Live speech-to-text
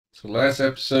So last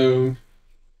episode,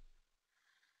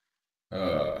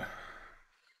 uh,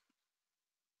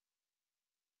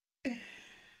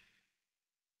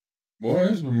 boy,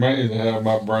 it's amazing how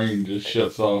my brain just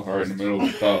shuts off right in the middle of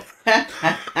the thought.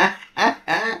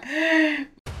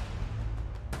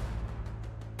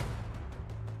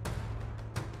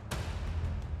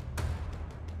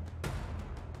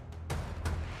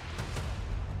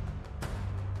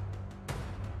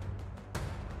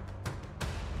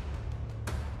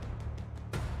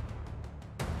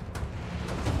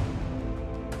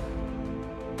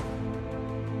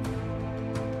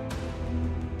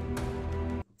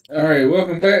 All right,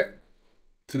 welcome back.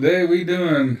 Today we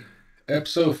doing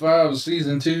episode 5 of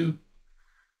season 2.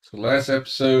 So last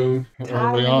episode,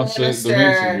 early onset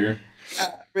dementia here.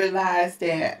 Realized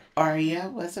that Arya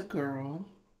was a girl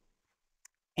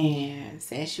and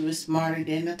said she was smarter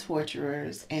than the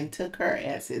torturers and took her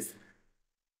as his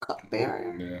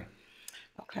cupbearer. Yeah.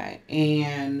 Okay.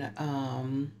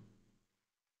 And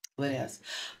what else?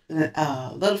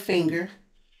 Littlefinger,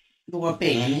 Lord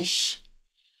Banish,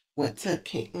 went to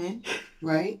Caitlin,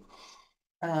 right?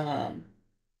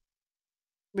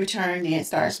 Returned and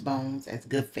starts Bones as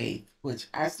good faith, which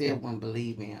I still wouldn't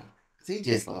believe in.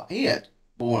 He a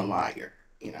born liar,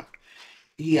 you know.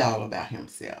 He all about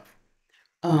himself.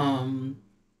 And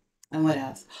what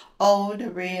else? Oh,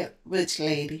 the red witch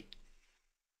lady.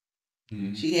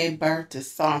 Mm-hmm. She gave birth to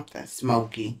something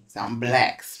smoky, some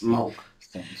black smoke.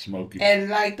 Something smoky. And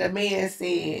like the man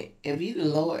said, if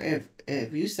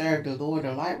you serve the Lord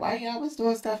of light, why you always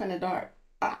doing stuff in the dark?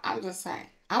 I'm just saying.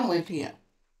 I'm with him.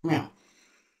 Yeah.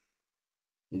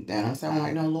 That don't sound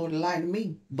like no Lord of light to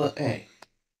me. But hey,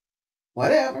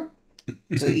 whatever.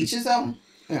 To each his own.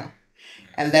 Yeah.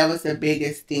 And that was the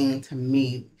biggest thing to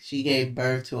me. She gave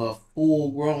birth to a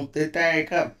full-grown thing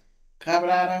covered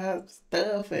out of her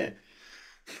stuff and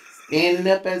standing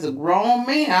up as a grown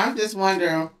man. I'm just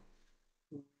wondering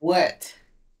what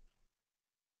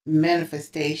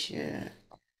manifestation,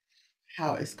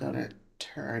 how it's going to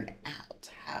turn out,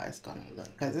 how it's going to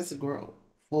look. Because it's a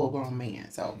full-grown man.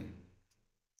 So,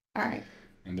 all right.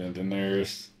 And then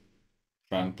Daenerys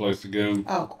find a place to go.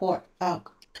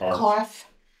 Karth.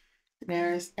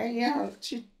 There's,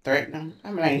 she threatened him.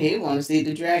 I'm like, he want to see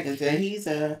the dragons, and he's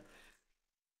a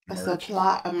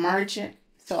merchant.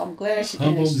 So I'm glad she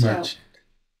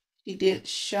didn't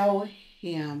show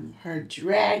him her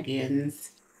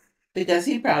dragons, because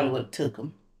he probably would have took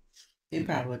them.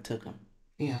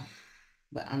 Yeah,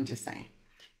 but I'm just saying.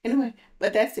 Anyway,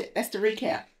 but that's it. That's the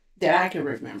recap that I can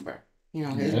remember. You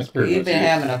know, he's been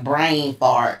having a brain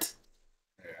fart.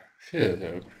 Yeah,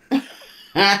 shit.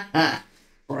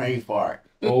 Brain fart.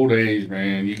 Old age,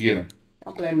 man. You get them.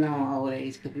 Don't blame it on old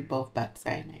age, because we both about the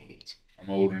same age. I'm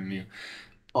older than you.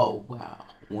 Oh, wow.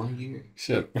 1 year.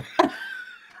 Shut up.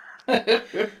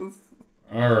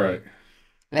 All right.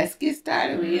 Let's get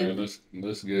started, man.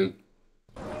 Let's go. You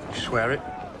swear it?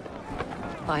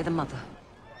 By the mother.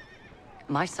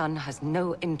 My son has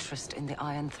no interest in the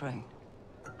Iron Throne.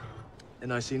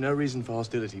 And I see no reason for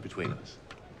hostility between us.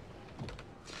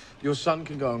 Your son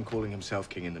can go on calling himself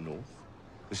king in the north.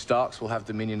 The Starks will have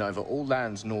dominion over all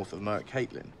lands north of Merc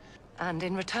Caitlin. And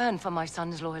in return for my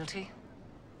son's loyalty?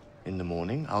 In the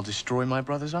morning, I'll destroy my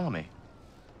brother's army.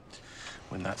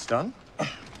 When that's done,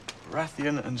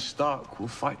 Baratheon and Stark will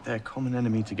fight their common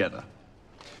enemy together.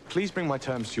 Please bring my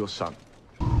terms to your son.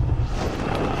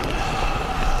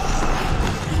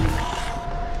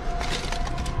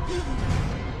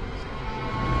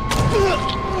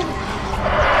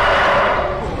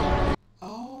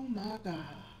 Oh my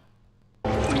God.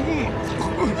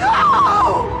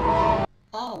 No!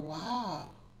 Oh wow.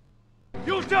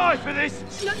 You'll die for this!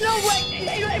 No, wait,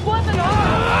 it wasn't her!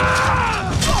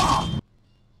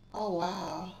 Oh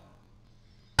wow.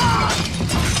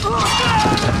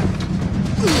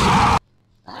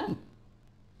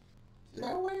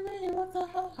 No, wait a minute, what the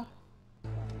hell?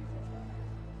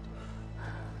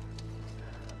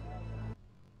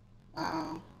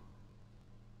 Wow.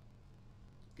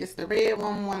 Guess the red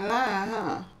one line,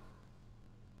 huh?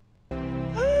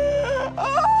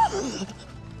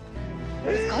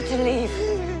 You've got to leave.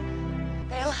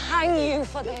 They'll hang you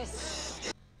for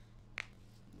this.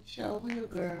 Show will,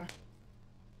 girl.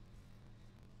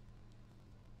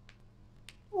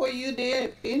 Well, you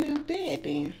dead. You dead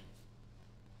then.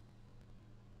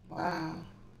 Wow.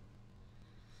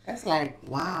 That's like,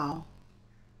 wow.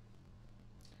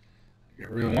 Get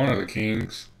rid of one of the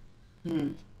kings.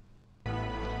 The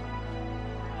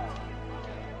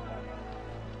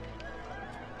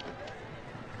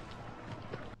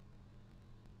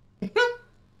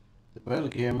brother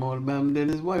cared more about him than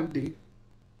his wife did.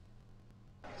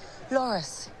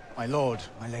 Loris, My lord,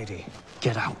 my lady.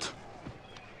 Get out.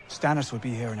 Stannis will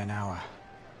be here in an hour.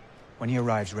 When he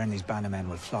arrives, Renly's bannermen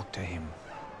will flock to him.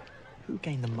 Who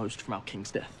gained the most from our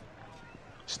king's death?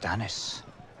 Stannis,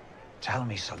 tell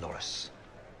me, Sir Loras,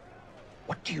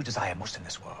 what do you desire most in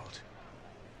this world?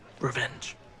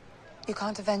 Revenge. You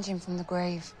can't avenge him from the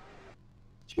grave.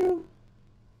 True.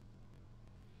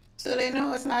 So they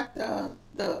know it's not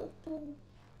the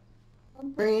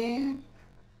Brienne.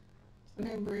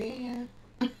 Isn't it Brienne?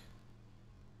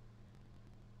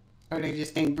 Or they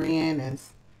just think Brienne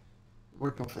is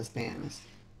working for Stannis.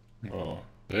 Well,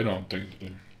 they don't think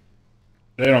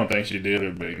she did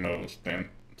it, but you know,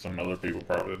 some other people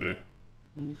probably do.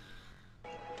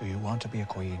 Do you want to be a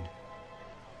queen?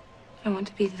 I want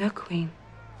to be the queen.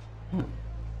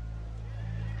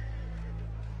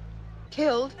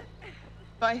 Killed?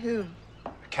 By whom?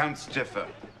 Accounts differ.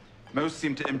 Most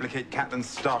seem to implicate Catelyn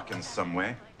Stark in some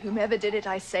way. Whomever did it,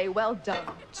 I say, well done.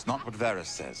 It's not what Varys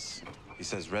says. He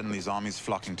says Renly's army's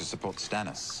flocking to support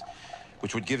Stannis,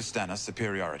 which would give Stannis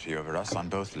superiority over us on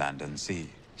both land and sea.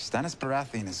 Stannis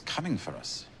Baratheon is coming for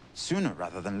us, sooner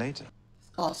rather than later.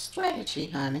 It's called strategy,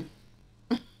 honey.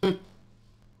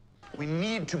 We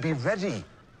need to be ready.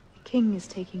 The king is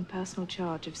taking personal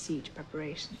charge of siege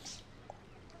preparations.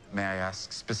 May I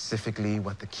ask specifically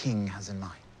what the king has in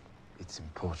mind? It's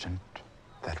important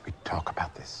that we talk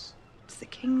about this. It's the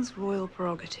king's royal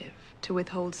prerogative to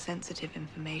withhold sensitive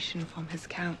information from his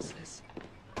counselors.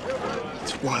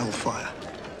 It's wildfire.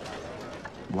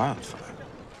 Wildfire?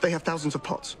 They have thousands of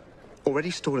pots.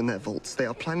 Already stored in their vaults, they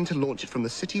are planning to launch it from the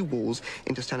city walls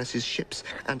into Stannis' ships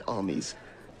and armies.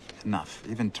 Enough.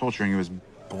 Even torturing you is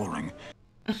boring.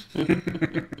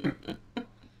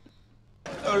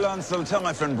 Oh, Lancel, tell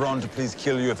my friend Bronn to please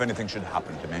kill you if anything should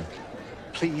happen to me.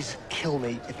 Please kill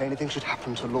me if anything should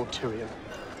happen to Lord Tyrion.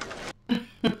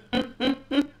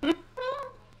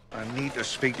 I need to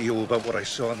speak to you about what I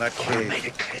saw in that cave. I made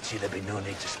it clear to you there'd be no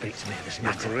need to speak to me in this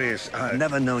matter. Grace, I've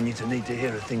never known you to need to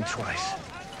hear a thing twice.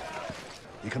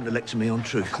 You come to lecture me on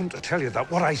truth. I've come to tell you that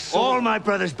what I saw... All my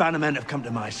brother's bannermen have come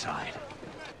to my side.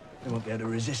 They won't be able to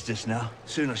resist us now.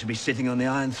 Soon I shall be sitting on the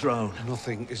Iron Throne.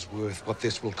 Nothing is worth what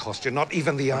this will cost you, not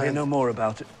even the I'll Iron... hear no more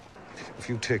about it. If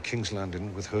you take King's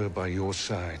Landing with her by your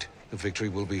side, the victory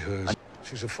will be hers.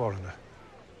 She's a foreigner,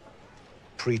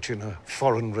 preaching a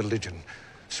foreign religion.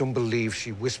 Some believe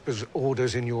she whispers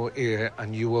orders in your ear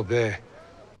and you obey.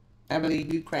 I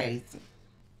believe you crazy.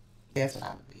 That's what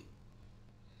I believe.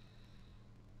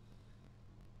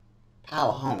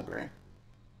 Power hungry.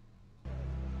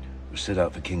 We set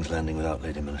out for King's Landing without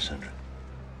Lady Melisandre.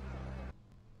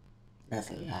 That's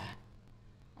a lie.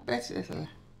 I bet you that's a lie.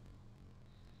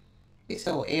 He's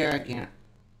so arrogant.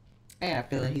 I got a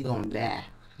feeling he's gonna die.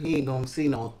 He ain't gonna see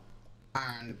no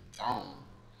Iron Throne.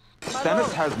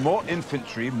 Stannis has more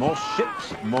infantry, more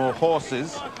ships, more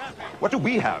horses. What do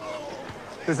we have?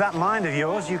 Does that mind of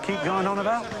yours you keep going on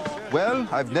about? Well,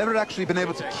 I've never actually been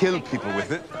able to kill people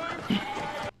with it.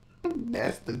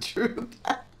 That's the truth.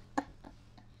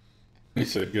 He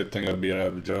said, good thing I'd be out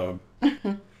of a job. We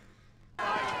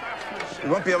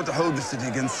won't be able to hold the city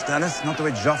against Stannis, not the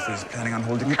way Joffrey's planning on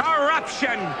holding it.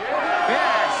 Corruption!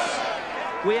 Yes!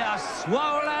 We are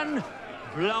swollen,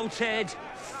 bloated,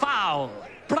 foul.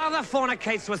 Brother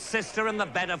fornicates with sister in the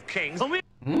bed of kings.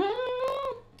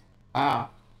 Ah.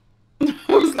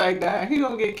 Who's like that? He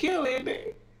gonna get killed, ain't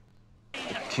he?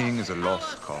 The king is a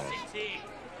lost cause.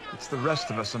 It's the rest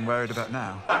of us I'm worried about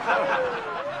now.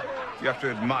 You have to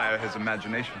admire his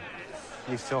imagination.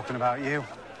 He's talking about you.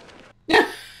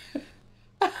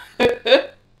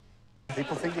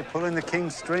 People think you're pulling the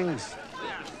king's strings.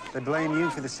 They blame you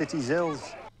for the city's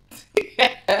ills.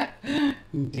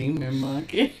 Demon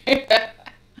monkey.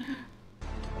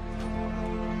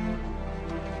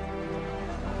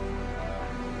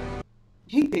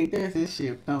 He think that's his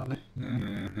ship, don't he?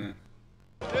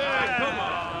 Hey, come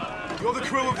on! You're the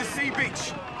crew of the Sea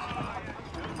Beach.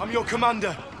 I'm your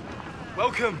commander.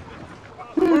 Welcome.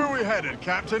 Where are we headed,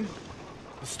 Captain?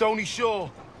 The Stony Shore.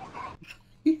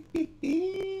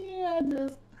 Yeah,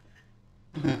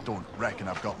 Don't reckon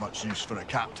I've got much use for a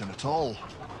captain at all.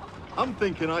 I'm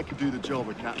thinking I could do the job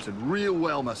of captain real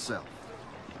well myself.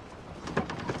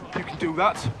 You can do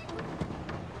that.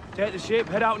 Take the ship,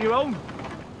 head out on your own,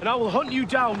 and I will hunt you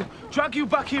down, drag you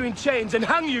back here in chains, and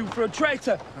hang you for a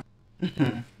traitor.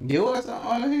 Yours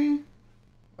on the hand?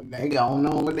 They going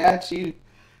on without you.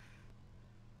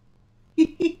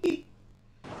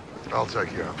 I'll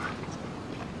take you up.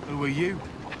 Who are you?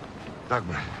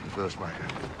 Dagmar, the first mate.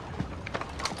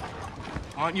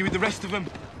 Aren't you with the rest of them?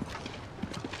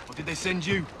 Or did they send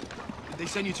you? Did they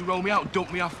send you to roll me out,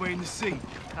 dump me halfway in the sea?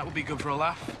 That would be good for a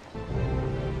laugh.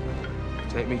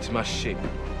 Take me to my ship.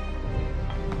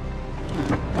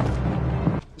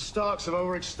 The Starks have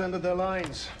overextended their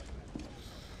lines.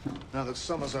 Now that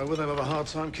summer's over, they'll have a hard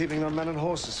time keeping their men and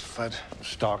horses fed. The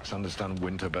Starks understand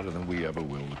winter better than we ever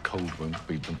will. The cold won't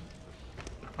beat them.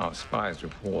 Our spies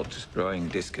report growing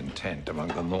discontent among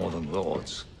the northern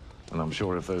lords. And I'm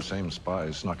sure if those same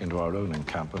spies snuck into our own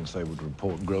encampments, they would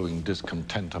report growing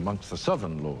discontent amongst the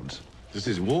southern lords. This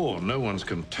is war. No one's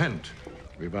content.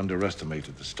 We've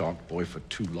underestimated the Stark boy for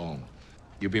too long.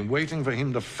 You've been waiting for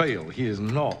him to fail. He is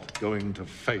not going to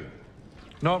fail.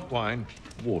 Not wine,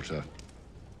 water.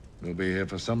 We'll be here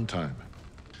for some time.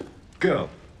 Girl,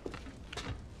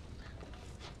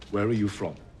 where are you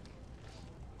from?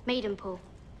 Maidenpool,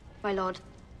 my lord.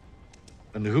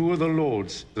 And who are the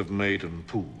lords of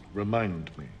Maidenpool?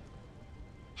 Remind me.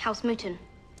 House Mooton,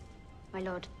 my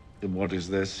lord. And what is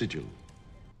their sigil?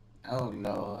 Oh,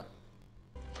 Lord.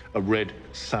 A red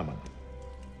salmon.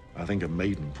 I think a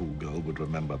Maidenpool girl would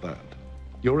remember that.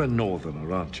 You're a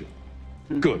northerner, aren't you?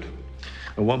 Good.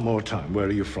 And one more time, where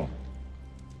are you from?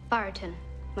 Barrowton,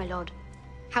 my lord.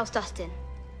 House Dustin.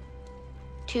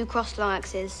 2 crossed long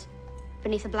axes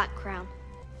beneath a black crown.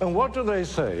 And what do they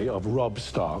say of Robb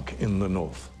Stark in the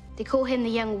north? They call him the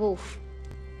Young Wolf.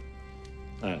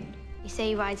 And? They say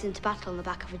he rides into battle on the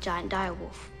back of a giant dire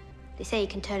wolf. They say he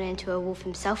can turn into a wolf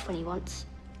himself when he wants.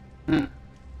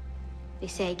 They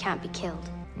say he can't be killed.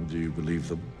 Do you believe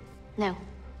them? No,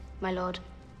 my lord.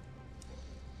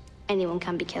 Anyone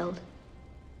can be killed.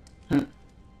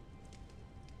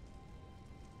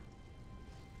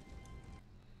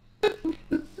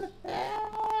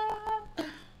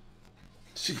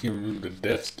 She can remove the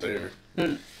death stare.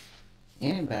 Anybody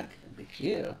can be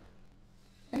killed,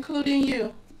 including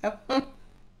you.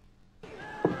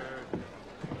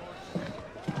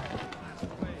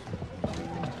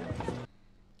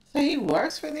 So he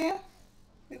works for them?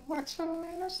 He works for the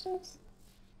Lannisters?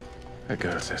 A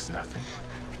girl says nothing.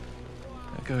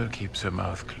 A girl keeps her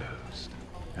mouth closed.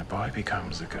 A boy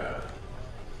becomes a girl.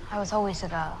 I was always a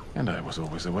girl. And I was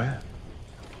always aware.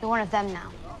 You're one of them now.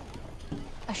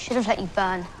 I should have let you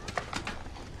burn.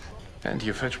 And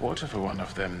you fetch water for one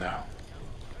of them now.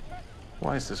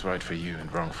 Why is this right for you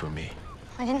and wrong for me?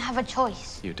 I didn't have a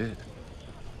choice. You did.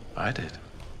 I did.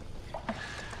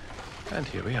 And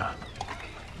here we are.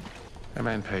 A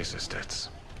man pays his debts.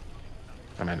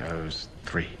 A man owes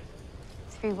 3.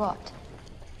 3 what?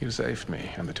 You saved me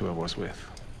and the 2 I was with.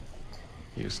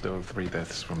 You stole 3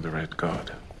 deaths from the Red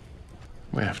God.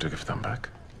 We have to give them back.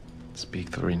 Speak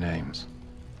 3 names.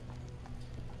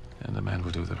 And the man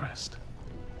will do the rest.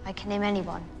 I can name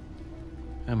anyone.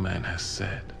 A man has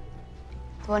said.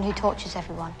 The one who tortures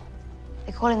everyone.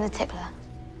 They call him the Tickler.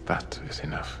 That is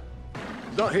enough.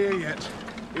 He's not here yet.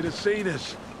 He'd have seen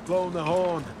us, blown the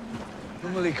horn.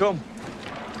 When will he come?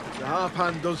 The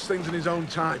Harp-Hand does things in his own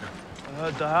time. I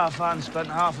heard the Harp-Hand spent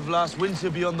half of last winter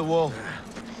beyond the wall.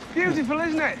 Beautiful,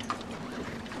 isn't it?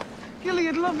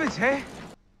 Gilly'd love it, eh?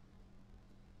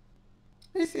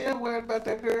 You see, I'm worried about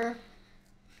that girl.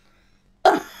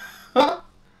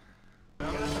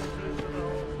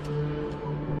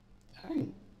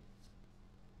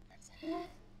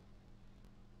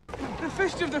 The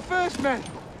Fist of the First Men.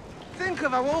 Think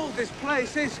of how old this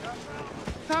place is.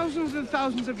 Thousands and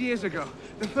thousands of years ago,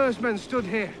 the First Men stood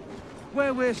here,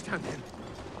 where we're standing,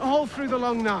 all through the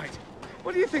long night.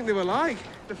 What do you think they were like,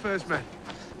 the First Men?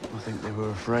 I think they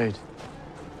were afraid.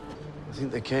 I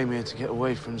think they came here to get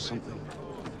away from something.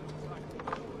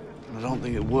 And I don't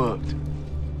think it worked.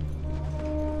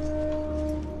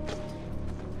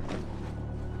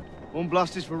 One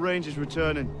blast is for Rangers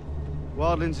returning.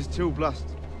 Wildlings is 2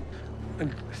 blasts.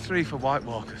 And 3 for White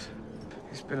Walkers.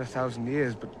 It's been 1,000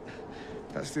 years, but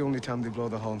that's the only time they blow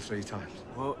the horn 3 times.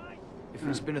 Well, if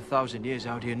it's been 1,000 years,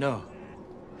 how do you know?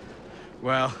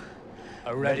 Well,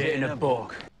 I read it in a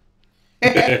book.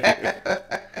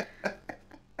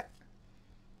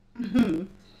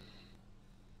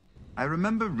 I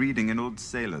remember reading an old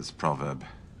sailor's proverb.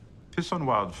 Piss on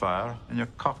wildfire and your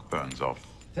cock burns off.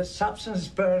 The substance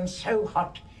burns so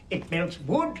hot, it melts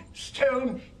wood,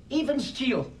 stone, even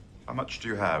steel. How much do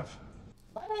you have?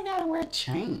 Why they gotta wear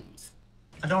chains?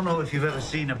 I don't know if you've ever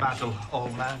seen a battle,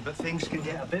 old man, but things can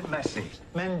get a bit messy.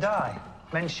 Men die,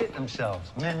 men shit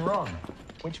themselves, men run,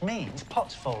 which means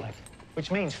pots falling, which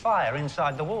means fire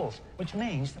inside the walls, which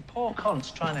means the poor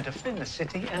cons trying to defend the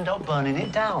city end up burning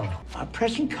it down. Our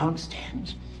present count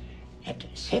stands at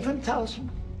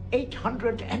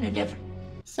 7,811.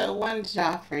 So one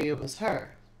Joffrey was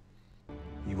her.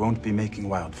 You won't be making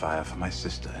wildfire for my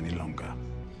sister any longer.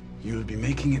 You'll be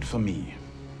making it for me.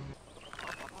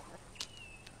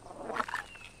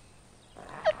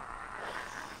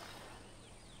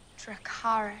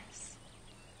 Dracarys.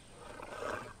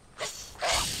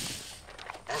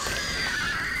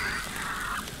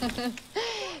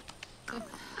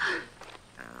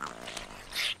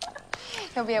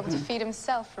 He'll be able to feed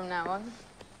himself from now on.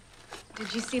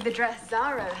 Did you see the dress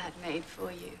Zaro had made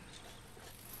for you?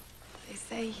 They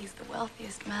say he's the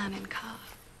wealthiest man in Kar.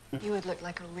 You would look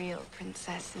like a real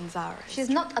princess in Zaro. She's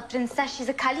not a princess, she's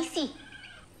a Khaleesi.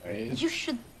 Hey. You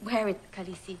should wear it,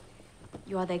 Khaleesi.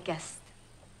 You are their guest.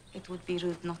 It would be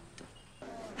rude not to.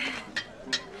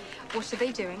 What are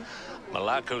they doing?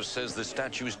 Malako says the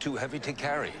statue is too heavy to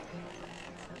carry.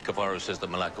 Kavaro says that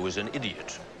Malako is an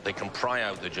idiot. They can pry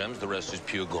out the gems, the rest is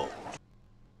pure gold.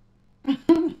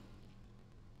 Trying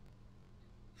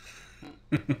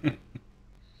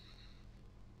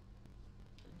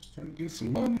to get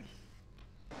some money.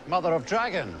 Mother of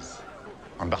Dragons,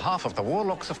 on behalf of the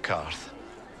Warlocks of Karth,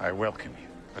 I welcome you.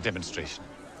 A demonstration.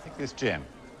 Take this gem.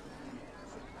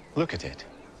 Look at it.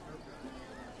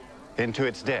 Into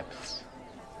its depths.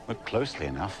 Look closely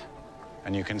enough,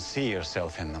 and you can see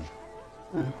yourself in them.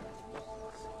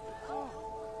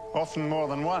 Often more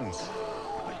than once.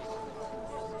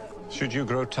 Should you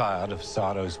grow tired of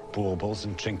Saro's baubles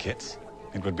and trinkets,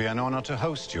 it would be an honor to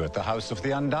host you at the House of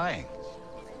the Undying.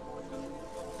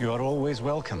 You are always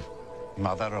welcome,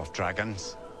 Mother of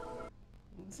Dragons.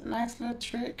 It's a nice little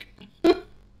trick. It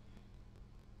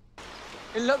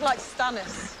looked like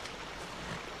Stannis.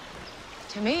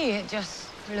 To me, it just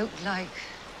looked like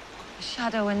a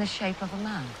shadow in the shape of a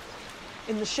man.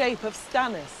 In the shape of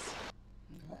Stannis.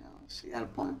 Well, she got a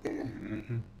point there.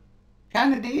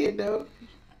 Kind of did, though.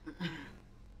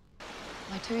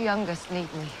 My two youngest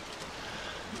need me.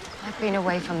 I've been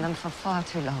away from them for far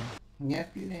too long.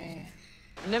 Yep, you have.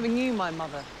 I never knew my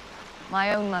mother.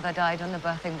 My own mother died on the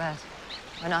birthing bed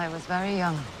when I was very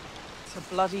young. It's a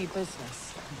bloody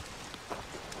business.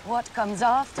 What comes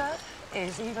after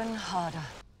is even harder.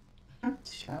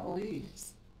 Sure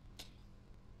is.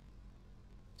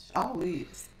 Sure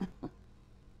is.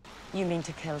 You mean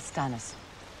to kill Stannis?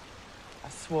 I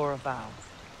swore a vow.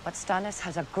 But Stannis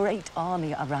has a great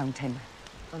army around him.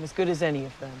 I'm as good as any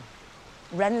of them.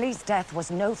 Renly's death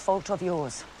was no fault of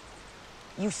yours.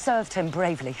 You served him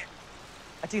bravely.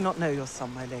 I do not know your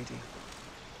son, my lady.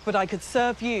 But I could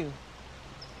serve you,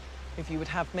 if you would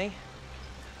have me.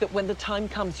 That when the time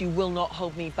comes, you will not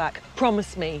hold me back.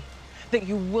 Promise me that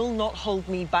you will not hold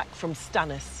me back from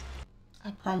Stannis.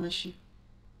 I promise you.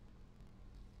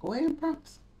 Go ahead and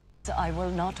promise. I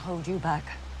will not hold you back.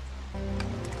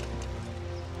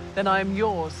 Then I am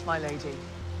yours, my lady.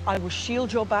 I will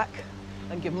shield your back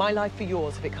and give my life for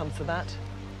yours if it comes to that.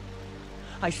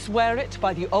 I swear it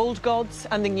by the old gods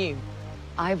and the new.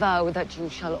 I vow that you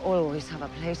shall always have a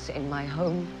place in my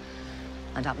home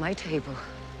and at my table,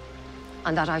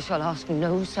 and that I shall ask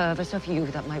no service of you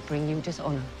that might bring you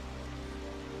dishonor.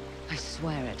 I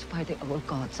swear it by the old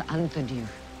gods and the new.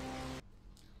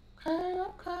 Okay,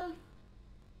 okay.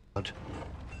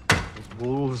 There's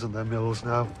wolves in their mills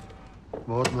now.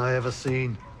 More than I ever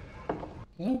seen.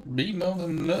 Don't beating on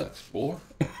them nuts, boy.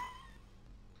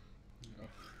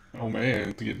 Oh man,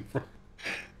 it's getting.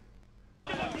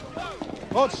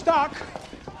 Lord Stark,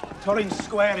 Torrens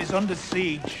Square is under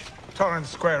siege. Torrens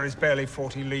Square is barely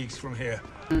 40 leagues from here.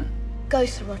 Go,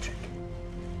 Sir Roderick.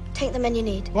 Take the men you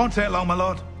need. Won't take long, my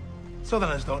lord.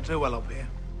 Southerners don't do well up here.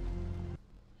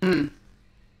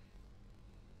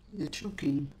 The true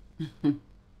king.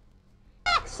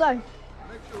 So,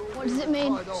 what does it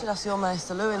mean? You should ask your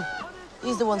Maester Lewin.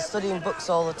 He's the one studying books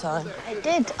all the time. I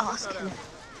did ask him.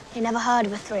 He never heard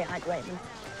of a three-eyed raven.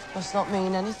 Must not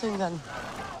mean anything, then.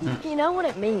 You know what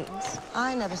it means?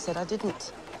 I never said I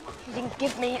didn't. You didn't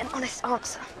give me an honest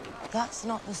answer. That's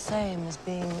not the same as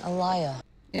being a liar.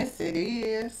 Yes, it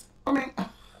is. I mean,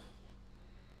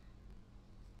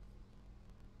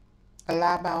 a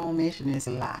lie by omission is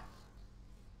a lie.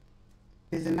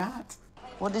 Is it not?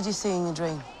 What did you see in your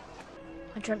dream?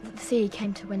 I dreamt that the sea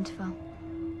came to Winterfell.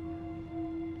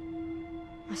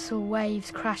 I saw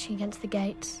waves crashing against the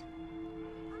gates,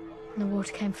 and the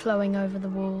water came flowing over the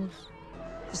walls.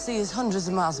 The sea is hundreds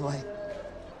of miles away.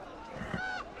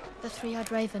 The three-eyed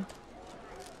raven.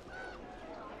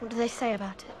 What do they say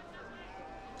about it?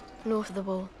 North of the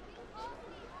wall.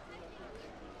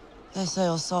 They say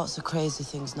all sorts of crazy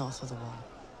things north of the wall.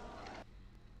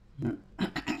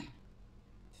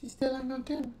 She still ain't gonna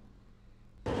tell me.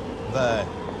 There.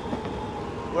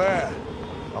 Where?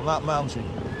 On that mountain.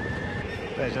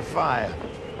 There's a fire.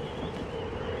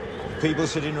 The people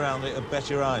sitting around it have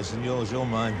better eyes than yours or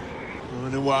mine. How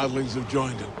many wildlings have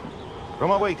joined them? From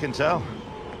what we can tell,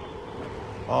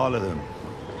 all of them.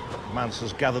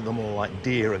 Mansell's gathered them all like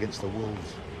deer against the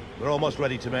wolves. They're almost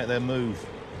ready to make their move.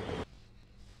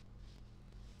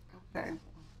 Okay.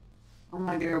 I'm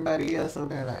like everybody else over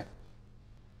there, like,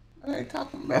 what are they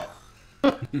talking about?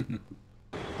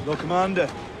 Lord Commander,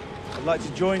 I'd like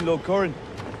to join Lord Corrin.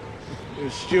 You're a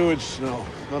steward, Snow,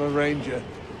 not a ranger.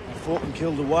 I fought and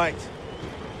killed a white.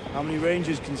 How many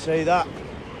rangers can say that?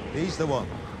 He's the one.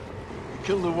 You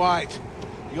killed a white.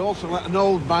 You also let an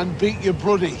old man beat your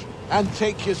bruddy and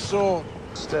take your sword.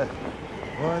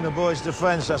 Well, in the boy's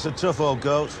defence, that's a tough old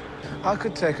goat. I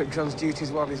could take up John's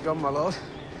duties while he's gone, my lord.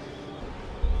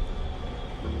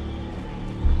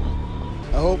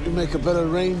 I hope you make a better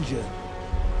ranger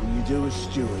than you do as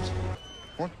steward.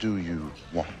 What do you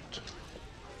want?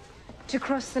 To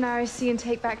cross the narrow sea and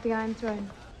take back the Iron Throne.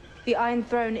 The Iron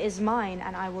Throne is mine,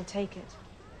 and I will take it.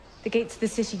 The gates of the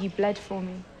city you bled for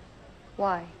me.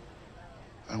 Why?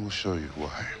 I will show you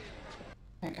why.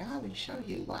 And I will show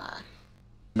you why.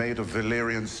 Made of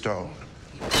Valyrian stone.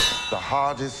 The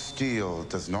hardest steel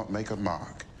does not make a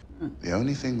mark. The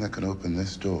only thing that can open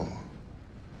this door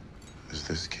is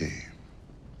this key.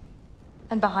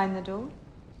 And behind the door?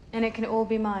 And it can all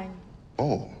be mine.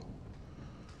 Oh.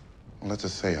 Well, let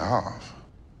us say half.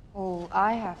 All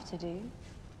I have to do.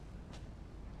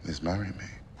 Is marry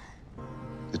me.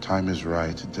 The time is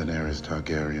right, Daenerys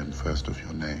Targaryen, first of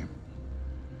your name.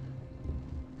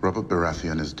 Robert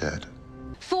Baratheon is dead.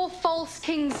 4 false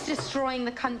kings destroying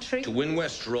the country. To win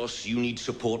Westeros, you need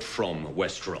support from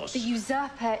Westeros. The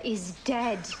usurper is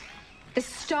dead. The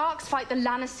Starks fight the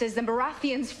Lannisters, the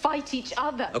Baratheons fight each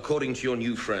other. According to your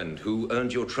new friend, who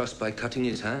earned your trust by cutting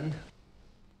his hand?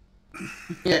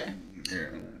 Yeah. Yeah,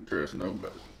 I don't trust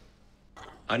nobody.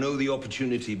 I know the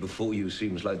opportunity before you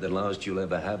seems like the last you'll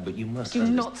ever have, but you must Do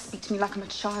not speak to me like I'm a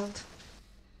child.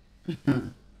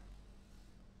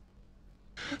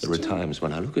 There are times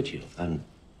when I look at you and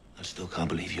I still can't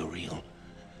believe you're real.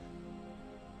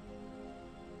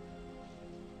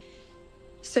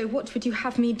 So what would you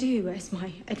have me do as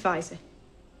my advisor?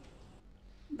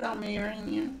 Don't marry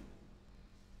you.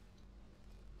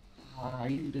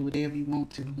 You can do whatever you want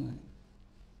to, honey.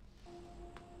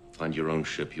 Find your own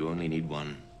ship. You only need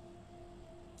one.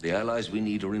 The allies we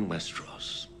need are in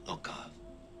Westeros, not Garth.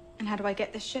 And how do I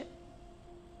get this ship?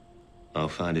 I'll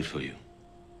find it for you.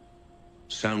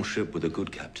 Sound ship with a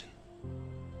good captain.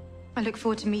 I look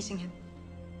forward to meeting him.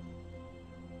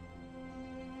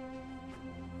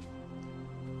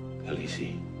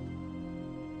 Khaleesi.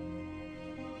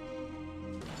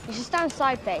 You should stand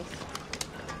side face.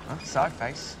 Huh? Side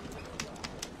face?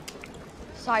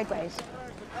 Sideways.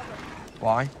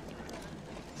 Why?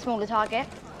 Smaller target.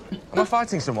 Am I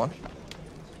fighting someone?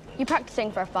 You're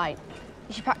practicing for a fight.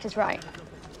 You should practice right.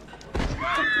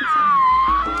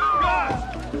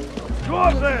 Go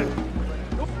up there!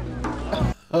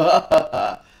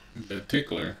 The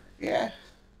tickler. Yeah.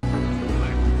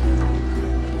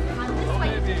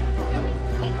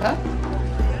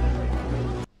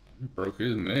 He broke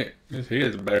his neck. His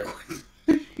head's backwards.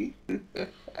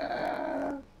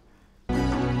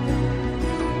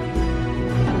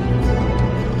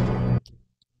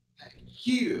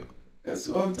 You. That's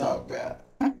what I'm talking about.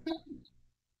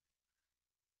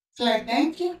 It's like,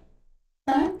 thank you.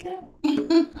 Thank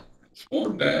you.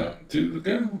 One down, 2 to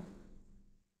go.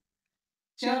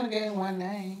 She only gave one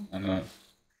name. I know.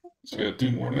 She got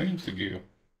 2 more names to give.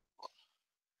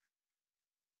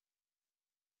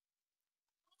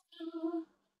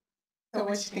 So what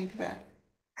you think about it?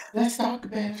 Let's talk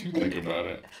about it. You think about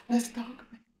it. Let's talk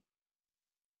about it.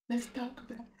 Let's talk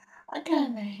about it. I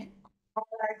kind of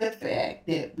like the fact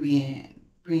that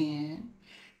Brienne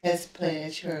has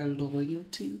pledged her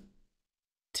loyalty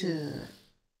to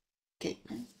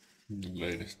Caitlyn.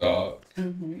 Lady Stark.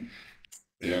 Mm-hmm.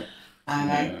 Yeah.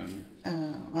 I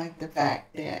like the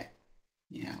fact that,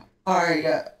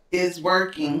 Arya is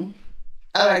working.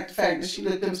 I like the fact that she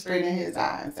looked him straight in his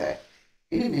eyes and said,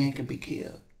 any man can be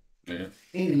killed. Yeah.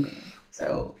 Any man.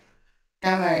 So,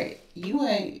 I'm like, you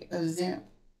ain't exempt,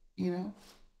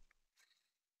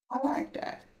 I like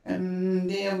that. And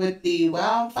then with the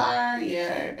wildfire,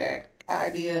 yeah, that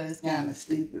idea is kind of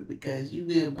stupid because you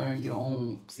will burn your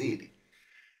own city.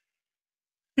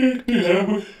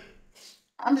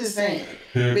 I'm just saying.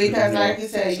 Because like you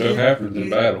said, so it happens in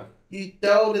battle. You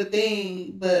throw the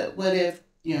thing, but what if,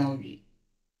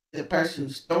 the person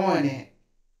who's throwing it,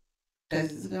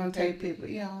 because it's going to take people,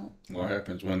 What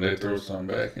happens when they throw something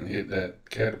back and hit that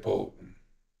catapult?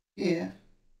 Yeah.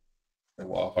 The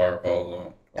wildfire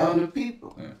falls on the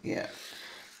people. Yeah.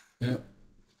 Yeah.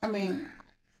 I mean,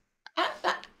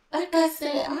 like I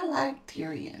said, I like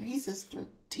Tyrion. He's a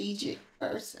strategic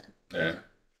person. Yeah.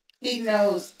 He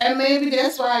knows. And maybe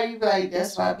that's why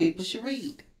that's why people should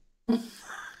read.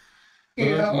 You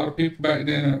Well, a know? lot of people back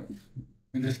then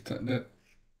in this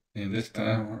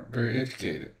time weren't very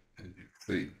educated, as you can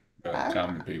see, about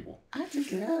common people. I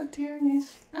just love Tyrion.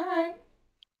 All right.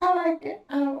 I like it.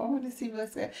 I want to see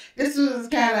what's that. This was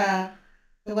kind of,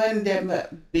 it wasn't that much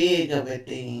big of a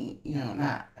thing, you know,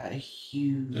 not a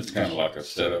huge. It's kind of like a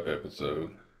setup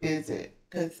episode. Is it?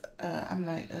 Because I'm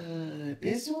like,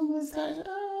 this one was like,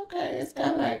 oh, okay. It's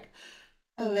kind of like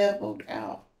a leveled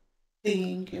out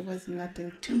thing. It was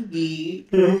nothing too big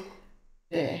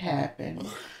that happened.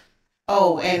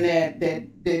 Oh, and that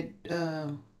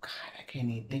God, I can't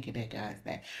even think of that guy's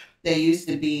name. There used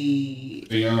to be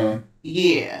Theon.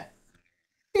 Yeah.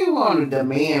 He wanted to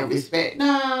demand respect.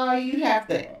 No, you have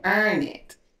to earn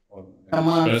it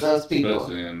amongst those people.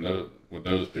 Especially with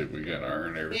those people, you gotta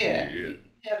earn everything you get.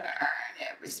 You gotta earn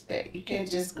that respect. You can't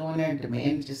just go in there and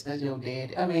demand it just because you're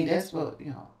dead. I mean, that's what,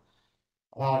 you know,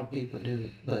 a lot of people do,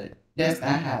 but that's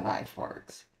not how life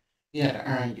works. You gotta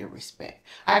earn your respect.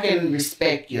 I can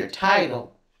respect your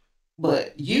title,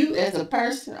 but you as a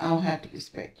person, I don't have to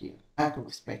respect you. I can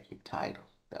respect your title,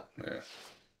 though. Yeah.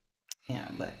 Yeah,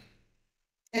 but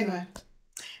anyway,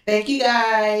 thank you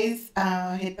guys.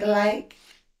 Hit the like,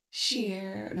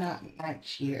 share, not like,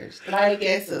 shares, like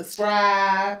and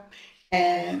subscribe,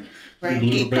 and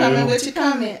keep coming with your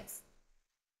comments.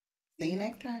 See you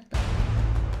next time.